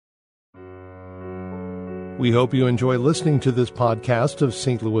We hope you enjoy listening to this podcast of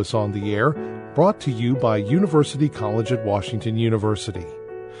St. Louis on the Air, brought to you by University College at Washington University.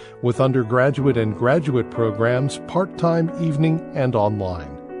 With undergraduate and graduate programs, part-time, evening, and online.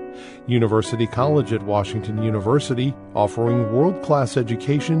 University College at Washington University, offering world-class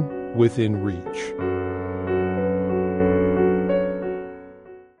education within reach.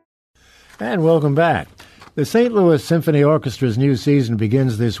 And welcome back. The St. Louis Symphony Orchestra's new season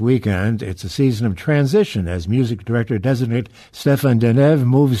begins this weekend. It's a season of transition as music director-designate Stéphane Denève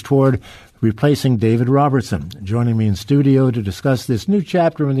moves toward replacing David Robertson. Joining me in studio to discuss this new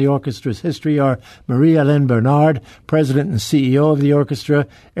chapter in the orchestra's history are Marie-Hélène Bernard, president and CEO of the orchestra.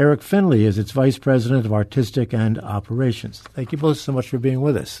 Eric Finley is its vice president of artistic and operations. Thank you both so much for being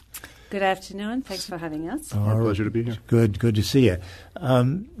with us. Good afternoon. Thanks for having us. Our pleasure to be here. Good to see you.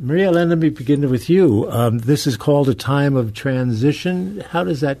 Marie-Hélène, let me begin with you. This is called a time of transition. How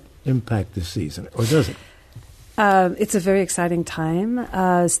does that impact this season, or does it? It's a very exciting time.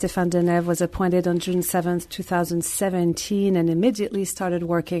 Stéphane Denève was appointed on June 7th, 2017, and immediately started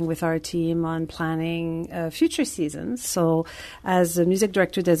working with our team on planning future seasons. So as a music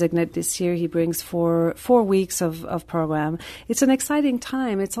director designate this year, he brings four weeks of program. It's an exciting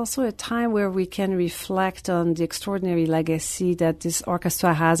time. It's also a time where we can reflect on the extraordinary legacy that this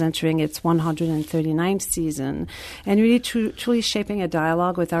orchestra has entering its 139th season, and really truly shaping a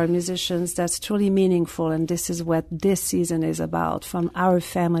dialogue with our musicians that's truly meaningful. And this is what this season is about, from our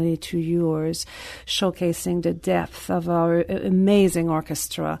family to yours, showcasing the depth of our amazing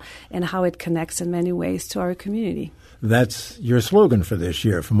orchestra and how it connects in many ways to our community. That's your slogan for this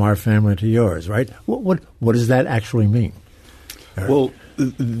year, from our family to yours, right? What does that actually mean? Well,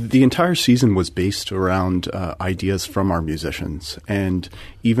 the entire season was based around ideas from our musicians, and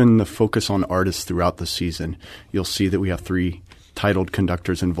even the focus on artists throughout the season. You'll see that we have 3 titled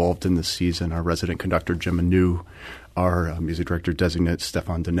conductors involved in this season: our resident conductor, Jim Anu, our music director designate,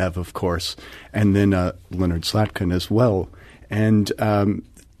 Stéphane Denève, of course, and then Leonard Slatkin as well. And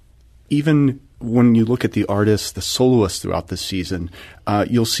even when you look at the artists, the soloists throughout the season,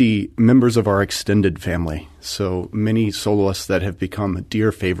 you'll see members of our extended family. So many soloists that have become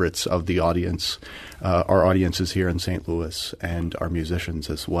dear favorites of the audience, our audiences here in St. Louis, and our musicians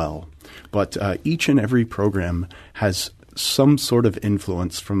as well. But each and every program has some sort of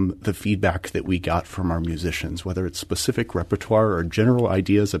influence from the feedback that we got from our musicians, whether it's specific repertoire or general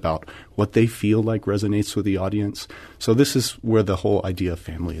ideas about what they feel like resonates with the audience. So this is where the whole idea of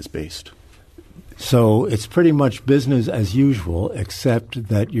family is based. So it's pretty much business as usual, except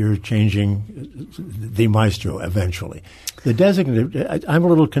that you're changing the maestro eventually. The designate, I'm a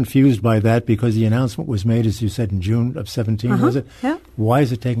little confused by that because the announcement was made, as you said, in June of 17, was it? Yeah. Why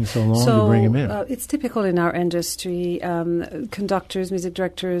is it taking so long to bring him in? It's typical in our industry. Conductors, music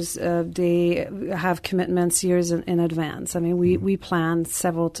directors, they have commitments years in advance. I mean, we plan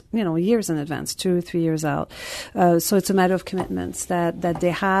several, years in advance, 2 or 3 years out. So it's a matter of commitments that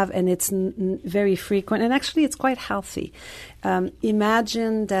they have, and it's very frequent, and actually it's quite healthy.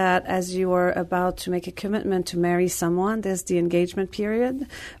 Imagine that as you are about to make a commitment to marry someone, there's the engagement period,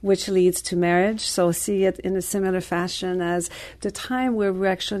 which leads to marriage. So see it in a similar fashion as the time where we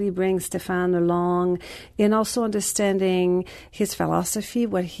actually bring Stéphane along in also understanding his philosophy,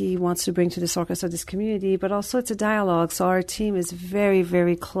 what he wants to bring to this orchestra, this community, but also it's a dialogue. So our team is very,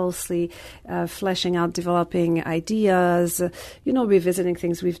 very closely fleshing out, developing ideas, revisiting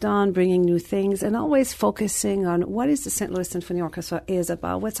things we've done, bringing new things, and always focusing on what is the St. Louis Symphony Orchestra is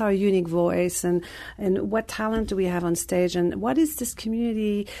about, what's our unique voice, and what talent do we have on stage, and what is this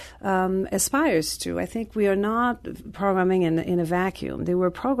community aspires to. I think we are not programming in a vacuum. They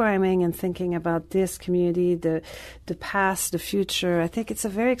were programming and thinking about this community, the past, the future. I think it's a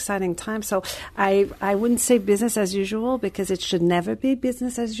very exciting time. So I wouldn't say business as usual, because it should never be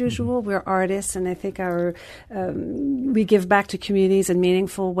business as usual. We're artists, and I think we give back to communities in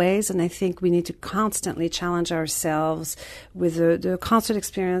meaningful ways, and I think we need to constantly challenge ourselves with the concert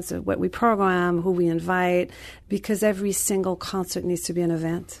experience, what we program, who we invite, because every single concert needs to be an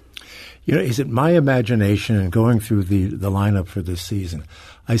event. Is it my imagination, and going through the lineup for this season,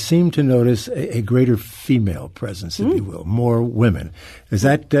 I seem to notice a greater female presence, if you will, more women. Is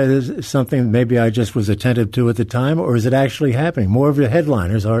that something maybe I just was attentive to at the time, or is it actually happening? More of the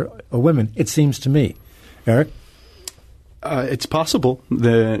headliners are women, it seems to me. Eric? It's possible,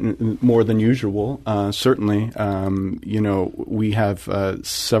 more than usual. Certainly, we have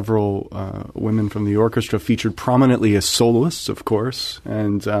several women from the orchestra featured prominently as soloists, of course,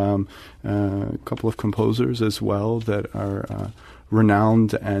 and a couple of composers as well that are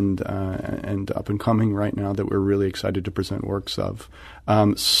renowned and up and coming right now that we're really excited to present works of.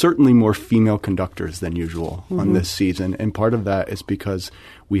 Certainly more female conductors than usual on this season, and part of that is because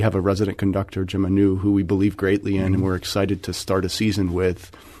we have a resident conductor, Jim Anu, who we believe greatly in, and we're excited to start a season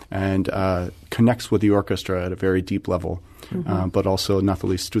with, and connects with the orchestra at a very deep level. But also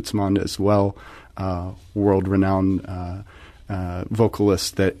Nathalie Stutzmann as well, world-renowned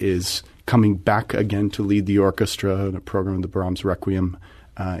vocalist that is coming back again to lead the orchestra in a program of the Brahms Requiem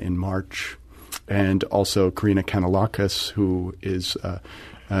in March. And also Karina Kanellakis, who is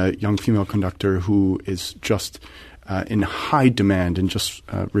a young female conductor who is just in high demand and just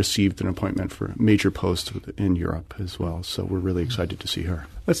received an appointment for a major post in Europe as well. So we're really excited to see her.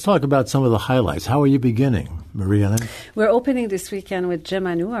 Let's talk about some of the highlights. How are you beginning, Maria? We're opening this weekend with Jim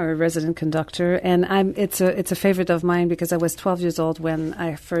Anu, our resident conductor, and it's a favorite of mine because I was 12 years old when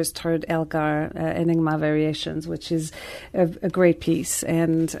I first heard Elgar Enigma Variations, which is a great piece,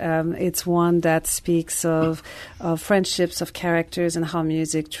 and it's one that speaks of friendships, of characters, and how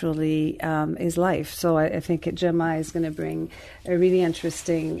music truly is life. So I think Gemma is going to bring a really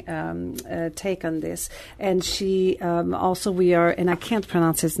interesting take on this, and she also and I can't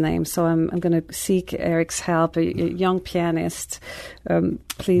pronounce his name, so I'm going to seek Eric's help, a young pianist.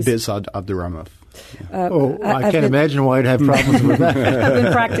 Please. Behzad Abdurrahmov. I can't imagine why I'd have problems with that. I've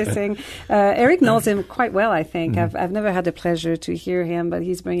been practicing. Eric knows him quite well, I think. I've never had the pleasure to hear him, but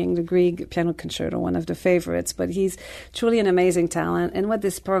he's bringing the Grieg Piano Concerto, one of the favorites. But he's truly an amazing talent. And what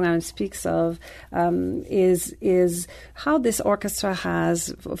this program speaks of is how this orchestra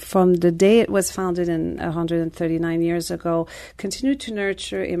has, from the day it was founded in 139 years ago, continued to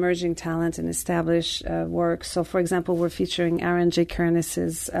nurture emerging talent and establish works. So, for example, we're featuring Aaron J.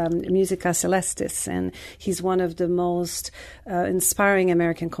 Kernis's Musica Celestis, and he's one of the most inspiring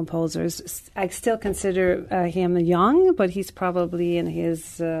American composers. I still consider him young, but he's probably in his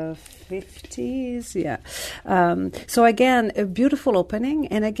 50s. Yeah. So again, a beautiful opening,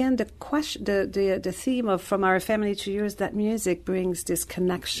 and again, the theme of From Our Family to Yours, that music brings this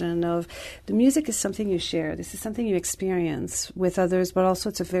connection of the music is something you share. This is something you experience with others, but also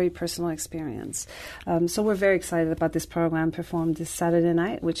it's a very personal experience. So we're very excited about this program performed this Saturday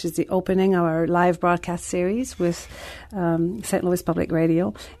night, which is the opening of our live broadcast series with St. Louis Public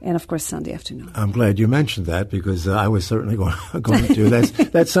Radio, and of course Sunday afternoon. I'm glad you mentioned that because I was certainly going to.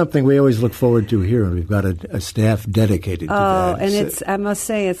 That's something we always look forward to here, and we've got a staff dedicated to that. Oh, and I must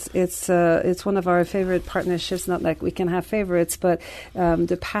say it's one of our favorite partnerships. Not like we can have favorites, but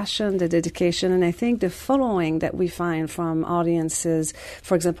the passion, the dedication, and I think the following that we find from audiences,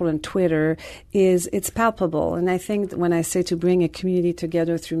 for example, on Twitter, it's palpable. And I think when I say to bring a community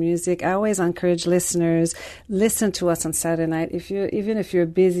together through music, I always encourage listeners, listen to us on Saturday night. Even if you're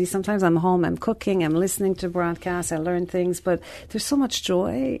busy, sometimes I'm home, I'm cooking, I'm listening to broadcasts, I learn things, but there's so much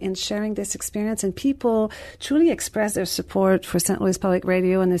joy in sharing this experience, and people truly express their support for St. Louis Public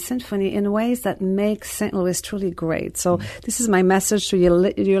Radio and the Symphony in ways that make St. Louis truly great. So this is my message to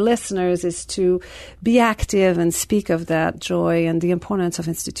your listeners, is to be active and speak of that joy and the importance of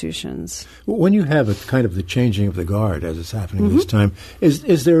institutions. When you have a kind of the changing of the guard, as is happening this time,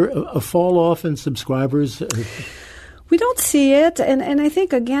 is there a fall off in subscribers? We don't see it, and I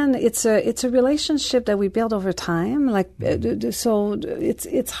think again it's a relationship that we build over time. So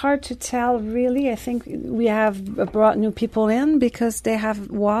it's hard to tell really. I think we have brought new people in because they have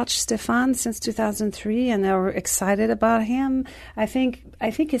watched Stéphane since 2003 and are excited about him. I think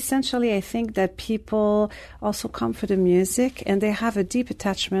essentially that people also come for the music, and they have a deep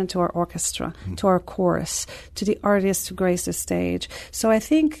attachment to our orchestra, to our chorus, to the artists who grace the stage. So I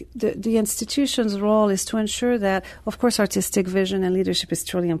think the institution's role is to ensure that, of course, artistic vision and leadership is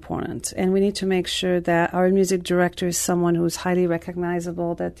truly important, and we need to make sure that our music director is someone who's highly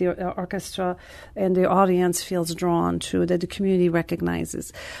recognizable, that the orchestra and the audience feels drawn to, that the community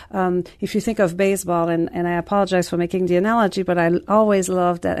recognizes. If you think of baseball, and I apologize for making the analogy, but I always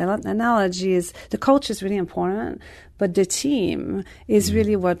love that analogy, is the coach is really important, but the team is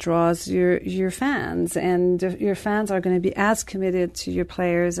really what draws your fans, and your fans are going to be as committed to your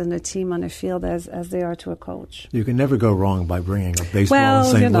players and the team on the field as they are to a coach. You can never go wrong by bringing up baseball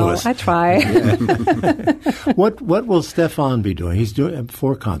in St. Louis. I try. What will Stéphane be doing? He's doing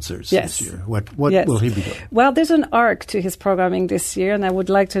 4 concerts this year. What will he be doing? Well, there's an arc to his programming this year, and I would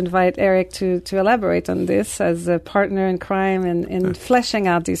like to invite Eric to elaborate on this as a partner in crime in fleshing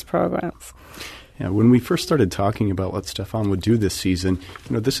out these programs. Yeah, when we first started talking about what Stéphane would do this season,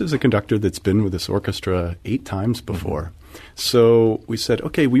 this is a conductor that's been with this orchestra 8 times before. So we said,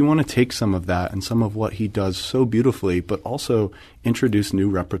 okay, we want to take some of that and some of what he does so beautifully, but also introduce new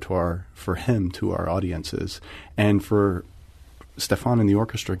repertoire for him to our audiences. And for Stefan and the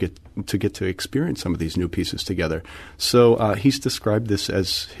orchestra get to experience some of these new pieces together. So he's described this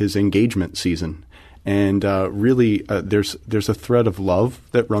as his engagement season. And really, there's a thread of love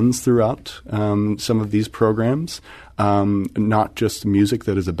that runs throughout some of these programs, not just music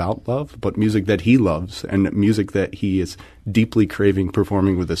that is about love, but music that he loves and music that he is deeply craving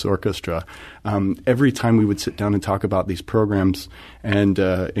performing with this orchestra. Every time we would sit down and talk about these programs, and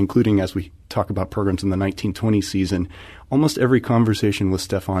including as we talk about programs in the 1920 season, almost every conversation with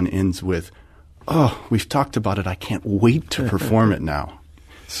Stefan ends with, "Oh, we've talked about it. I can't wait to perform it now."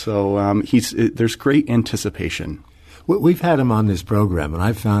 So there's great anticipation. We've had him on this program, and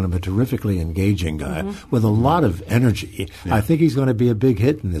I've found him a terrifically engaging guy with a lot of energy. Yeah. I think he's going to be a big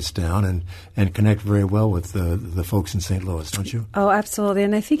hit in this town and connect very well with the folks in St. Louis, don't you? Oh, absolutely.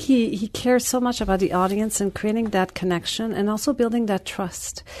 And I think he cares so much about the audience and creating that connection and also building that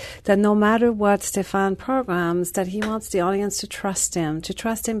trust, that no matter what Stefan programs, that he wants the audience to trust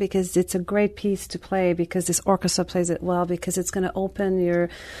him because it's a great piece to play, because this orchestra plays it well, because it's going to open your,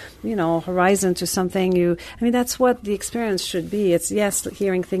 horizon to something that's what the experience should be. It's, yes,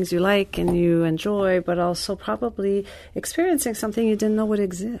 hearing things you like and you enjoy, but also probably experiencing something you didn't know would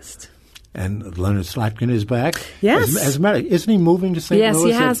exist. And Leonard Slatkin is back. Yes. As a matter, isn't he moving to St. Louis? Yes,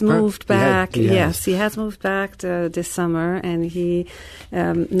 he has moved back. He has moved back this summer, and he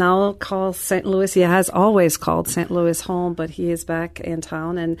now calls St. Louis. He has always called St. Louis home, but he is back in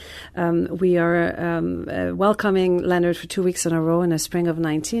town, and we are welcoming Leonard for 2 weeks in a row in the spring of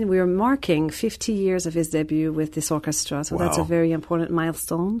 2019. We are marking 50 years of his debut with this orchestra, so That's a very important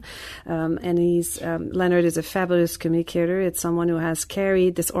milestone. And Leonard is a fabulous communicator. It's someone who has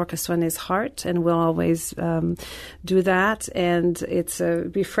carried this orchestra in his heart and will always do that. And it's a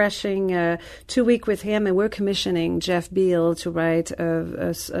refreshing 2 week with him. And we're commissioning Jeff Beal to write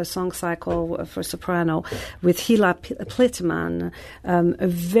a song cycle for soprano with Hila Plitman, a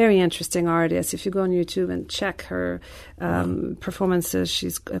very interesting artist. If you go on YouTube and check her performances,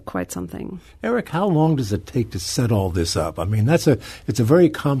 she's quite something. Eric, how long does it take to set all this up? I mean, it's a very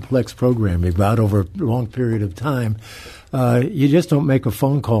complex program about over a long period of time. You just don't make a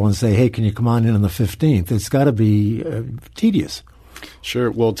phone call and say, hey, can you come on in on the 15th? It's got to be tedious. Sure.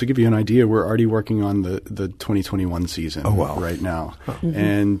 Well, to give you an idea, we're already working on the 2021 season right now. Mm-hmm.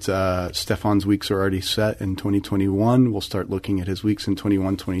 And Stefan's weeks are already set in 2021. We'll start looking at his weeks in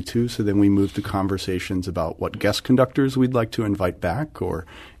 21-22. So then we move to conversations about what guest conductors we'd like to invite back or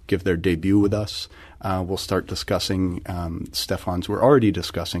give their debut with us. We'll start discussing we're already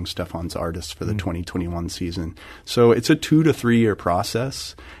discussing Stefan's artists for the 2021 season. So it's a 2 to 3 year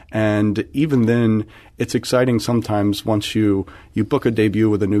process. And even then, it's exciting sometimes once you book a debut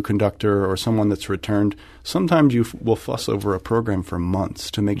with a new conductor or someone that's returned. Sometimes you will fuss over a program for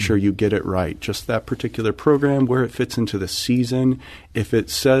months to make sure you get it right. Just that particular program, where it fits into the season, if it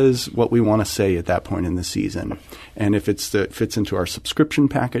says what we want to say at that point in the season, and if it fits into our subscription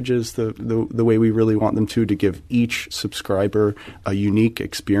packages the way we really want them to give each subscriber a unique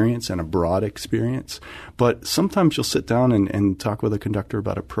experience and a broad experience. But sometimes you'll sit down and talk with a conductor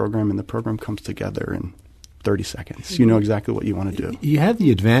about a program, and the program comes together in 30 seconds. You know exactly what you want to do. You have the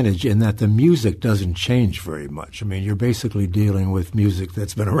advantage in that the music doesn't change very much. I mean, you're basically dealing with music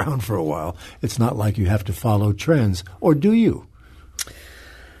that's been around for a while. It's not like you have to follow trends. Or do you?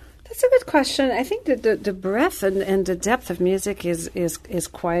 That's a good question. I think that the breadth and the depth of music is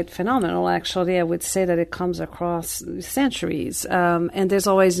quite phenomenal, actually. I would say that it comes across centuries. And there's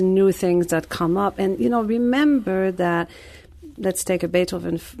always new things that come up. And, remember that, let's take a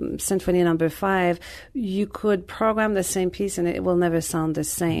Beethoven Symphony No. 5. You could program the same piece and it will never sound the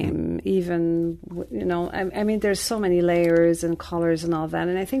same. Even, I mean, there's so many layers and colors and all that.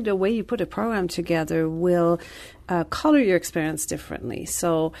 And I think the way you put a program together will color your experience differently.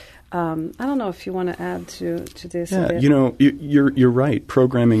 So I don't know if you want to add to this. Yeah, you're right.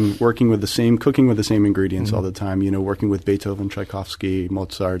 Programming, cooking with the same ingredients all the time. Working with Beethoven, Tchaikovsky,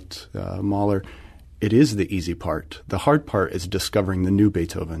 Mozart, Mahler. It is the easy part. The hard part is discovering the new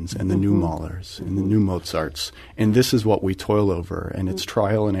Beethovens and the new Mahlers and the new Mozarts. And this is what we toil over, and it's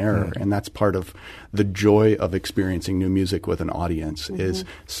trial and error. And that's part of the joy of experiencing new music with an audience is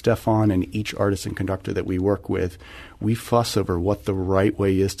Stefan and each artist and conductor that we work with, we fuss over what the right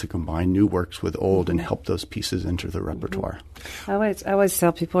way is to combine new works with old and help those pieces enter the repertoire. I always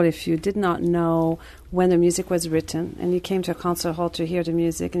tell people, if you did not know when the music was written and you came to a concert hall to hear the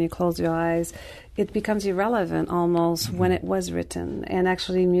music and you close your eyes, it becomes irrelevant almost when it was written. And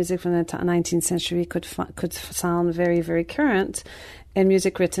actually music from the 19th century could sound very, very current, and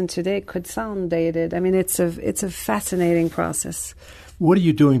music written today could sound dated. I mean, it's a fascinating process. What are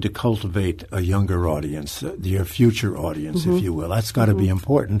you doing to cultivate a younger audience, your future audience, if you will? That's got to be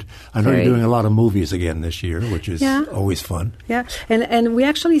important. I know you're doing a lot of movies again this year, which is always fun. Yeah, and we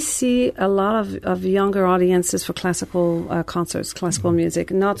actually see a lot of younger audiences for classical concerts, classical music,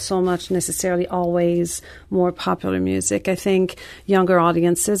 not so much necessarily always more popular music. I think younger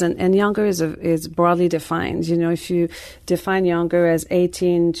audiences, and younger is broadly defined. You know, if you define younger as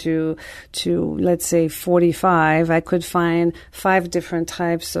 18 to let's say 45, I could find 5 different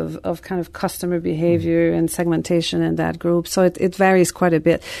types of kind of customer behavior and segmentation in that group. So it varies quite a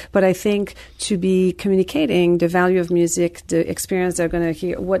bit. But I think to be communicating the value of music, the experience they're going to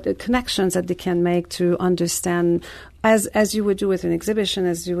hear, what the connections that they can make to understand, as you would do with an exhibition,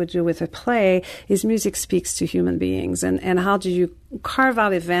 as you would do with a play, is music speaks to human beings. And how do you carve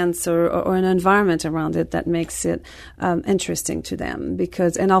out events or an environment around it that makes it interesting to them?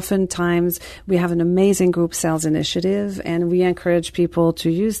 And oftentimes we have an amazing group sales initiative, and we encourage people to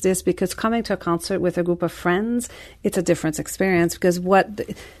use this, because coming to a concert with a group of friends, it's a different experience, because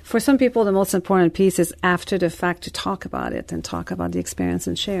for some people the most important piece is after the fact to talk about it and talk about the experience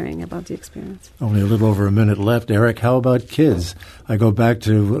and sharing about the experience. Only a little over a minute left. Eric, how about kids? I go back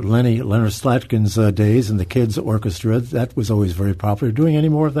to Leonard Slatkin's days and the kids orchestra. That was always very popular. Doing any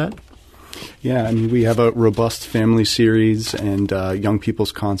more of that? Yeah, I mean, we have a robust family series and young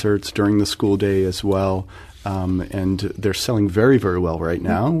people's concerts during the school day as well. And they're selling very, very well right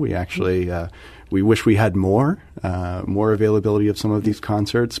now. We actually we wish we had more availability of some of these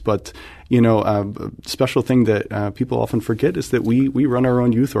concerts. But, you know, a special thing that people often forget is that we run our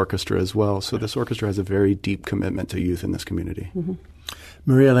own youth orchestra as well. So this orchestra has a very deep commitment to youth in this community. Mm-hmm.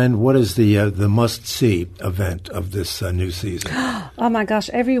 Maria-Elaine, what is the must-see event of this new season? Oh, my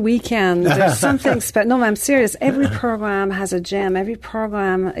gosh, every weekend there's something special. No, I'm serious. Every program has a gem. Every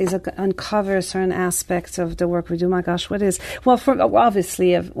program uncovers certain aspects of the work we do. My gosh, what is? Well,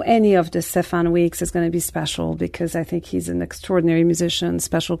 obviously, any of the Stéphane Weeks is going to be special, because I think he's an extraordinary musician,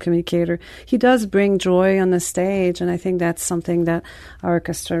 special communicator. He does bring joy on the stage, and I think that's something that our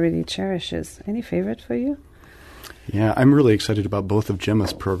orchestra really cherishes. Any favorite for you? Yeah, I'm really excited about both of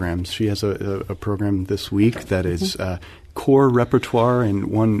Gemma's programs. She has a program this week that is core repertoire and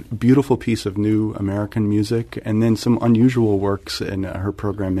one beautiful piece of new American music, and then some unusual works in her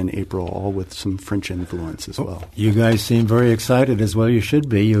program in April, all with some French influence as well. You guys seem very excited, as well you should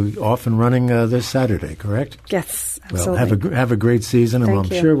be. You're off and running this Saturday, correct? Yes, absolutely. Well, have a great season, and I'm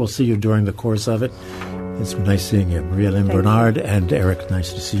sure we'll see you during the course of it. It's nice seeing you. Maria-Elaine Bernard and Eric,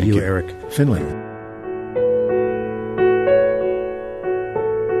 nice to see you, Eric Finley.